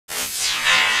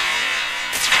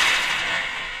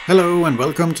Hello and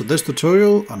welcome to this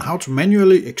tutorial on how to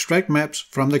manually extract maps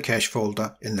from the cache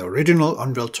folder in the original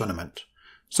Unreal tournament.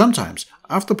 Sometimes,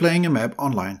 after playing a map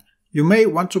online, you may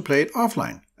want to play it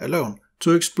offline, alone,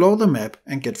 to explore the map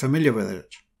and get familiar with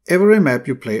it. Every map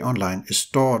you play online is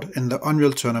stored in the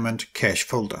Unreal Tournament cache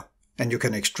folder, and you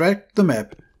can extract the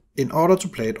map in order to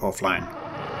play it offline.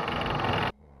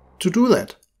 To do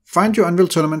that, find your Unreal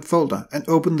Tournament folder and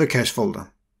open the cache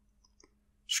folder.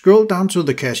 Scroll down to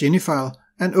the cache ini file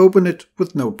and open it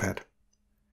with Notepad.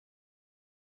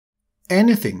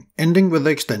 Anything ending with the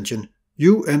extension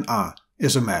UNR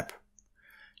is a map.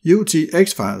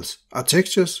 UTX files are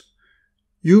textures,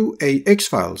 UAX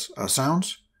files are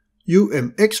sounds,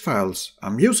 UMX files are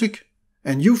music,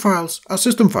 and U files are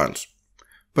system files.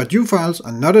 But U files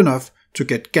are not enough to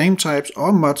get game types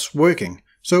or mods working,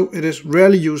 so it is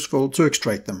rarely useful to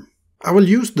extract them. I will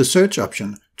use the search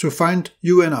option to find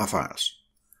UNR files.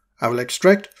 I will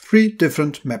extract 3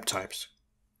 different map types.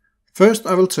 First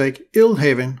I will take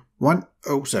Illhaven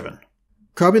 107.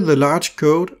 Copy the large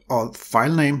code or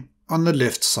file name on the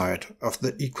left side of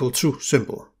the equal to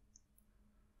symbol.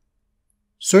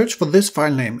 Search for this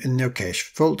file name in your cache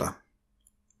folder.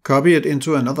 Copy it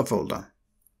into another folder.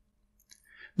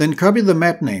 Then copy the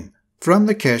map name from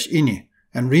the cache ini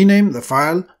and rename the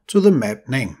file to the map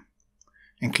name,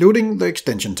 including the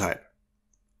extension type.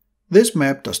 This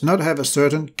map does not have a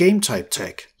certain game type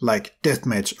tag, like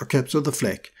deathmatch or capture the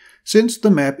flag, since the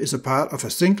map is a part of a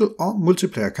single or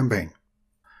multiplayer campaign.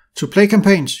 To play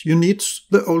campaigns, you need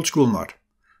the OldSkool mod.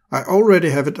 I already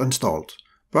have it installed,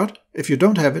 but if you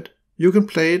don't have it, you can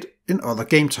play it in other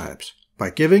game types by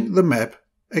giving the map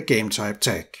a game type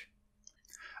tag.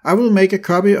 I will make a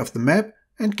copy of the map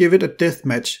and give it a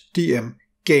deathmatch DM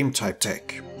game type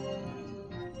tag.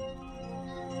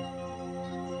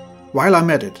 While I'm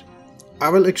at it, I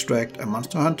will extract a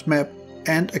MonsterHunt map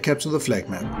and a capture the flag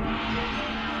map.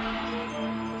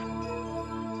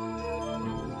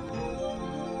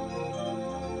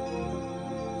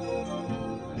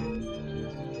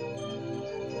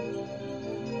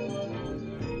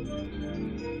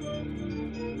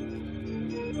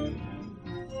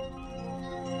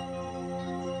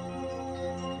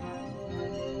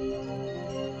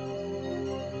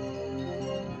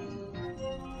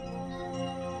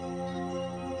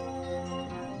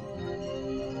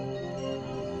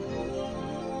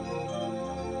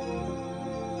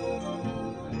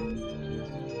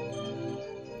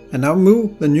 And now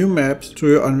move the new maps to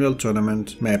your Unreal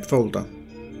Tournament map folder.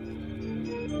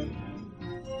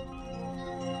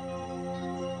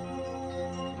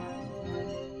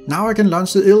 Now I can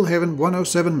launch the Illhaven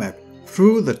 107 map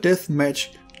through the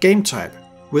deathmatch game type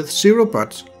with 0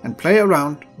 bots and play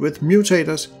around with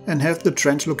mutators and have the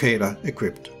translocator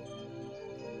equipped.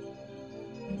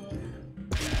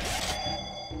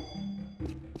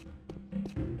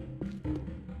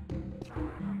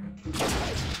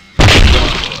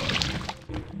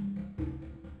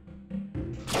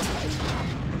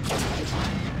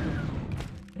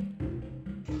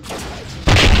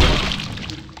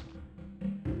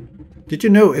 Did you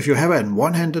know if you have a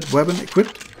one-handed weapon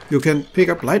equipped, you can pick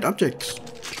up light objects?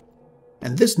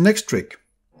 And this next trick,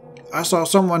 I saw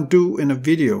someone do in a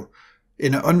video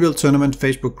in an Unreal Tournament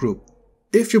Facebook group.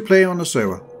 If you play on a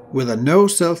server with a no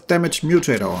self-damage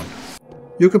mutator on,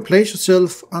 you can place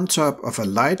yourself on top of a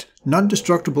light,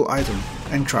 non-destructible item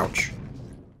and crouch.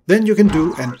 Then you can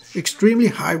do an extremely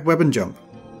high weapon jump.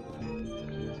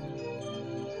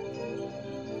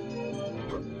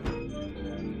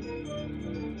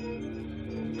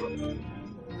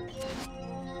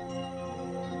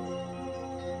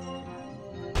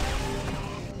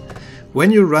 When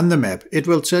you run the map, it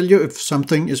will tell you if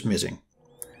something is missing.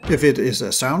 If it is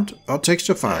a sound or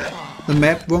texture file, the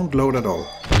map won't load at all,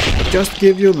 but just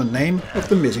give you the name of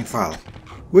the missing file,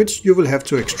 which you will have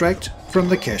to extract from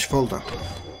the cache folder.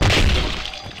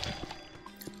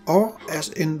 Or, as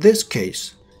in this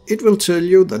case, it will tell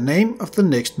you the name of the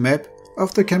next map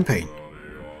of the campaign.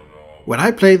 When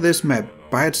I play this map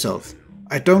by itself,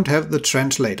 I don't have the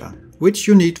translator, which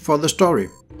you need for the story.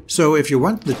 So if you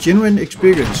want the genuine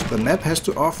experience the map has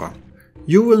to offer,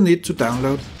 you will need to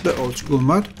download the OldSkool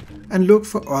mod and look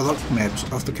for other maps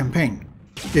of the campaign.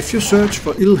 If you search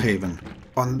for Illhaven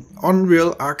on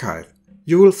Unreal Archive,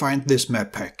 you will find this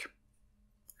map pack.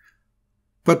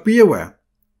 But be aware,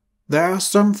 there are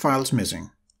some files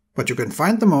missing, but you can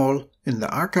find them all in the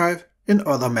archive in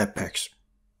other map packs.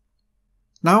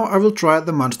 Now I will try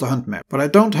the MonsterHunt map, but I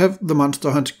don't have the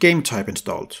MonsterHunt game type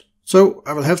installed, so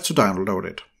I will have to download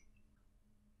it.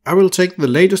 I will take the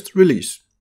latest release.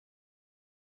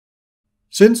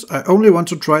 Since I only want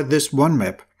to try this one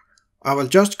map, I will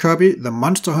just copy the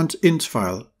MonsterHunt int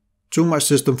file to my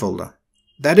system folder.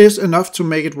 That is enough to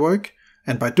make it work,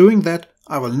 and by doing that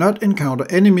I will not encounter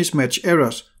any mismatch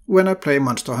errors when I play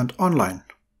Monster Hunt online.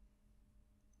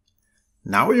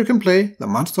 Now you can play the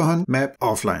Monster Hunt map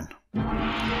offline.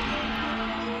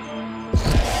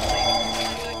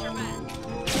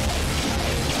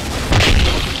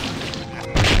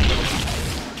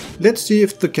 Let's see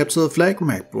if the Capture the Flag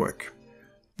map works.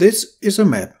 This is a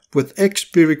map with X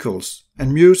vehicles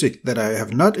and music that I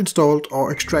have not installed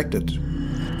or extracted.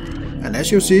 And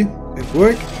as you see, it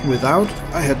worked without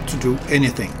I had to do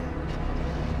anything.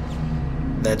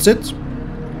 That's it.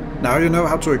 Now you know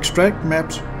how to extract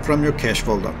maps from your cache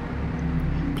folder.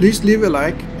 Please leave a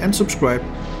like and subscribe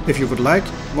if you would like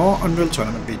more Unreal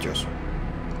Tournament videos.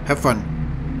 Have fun!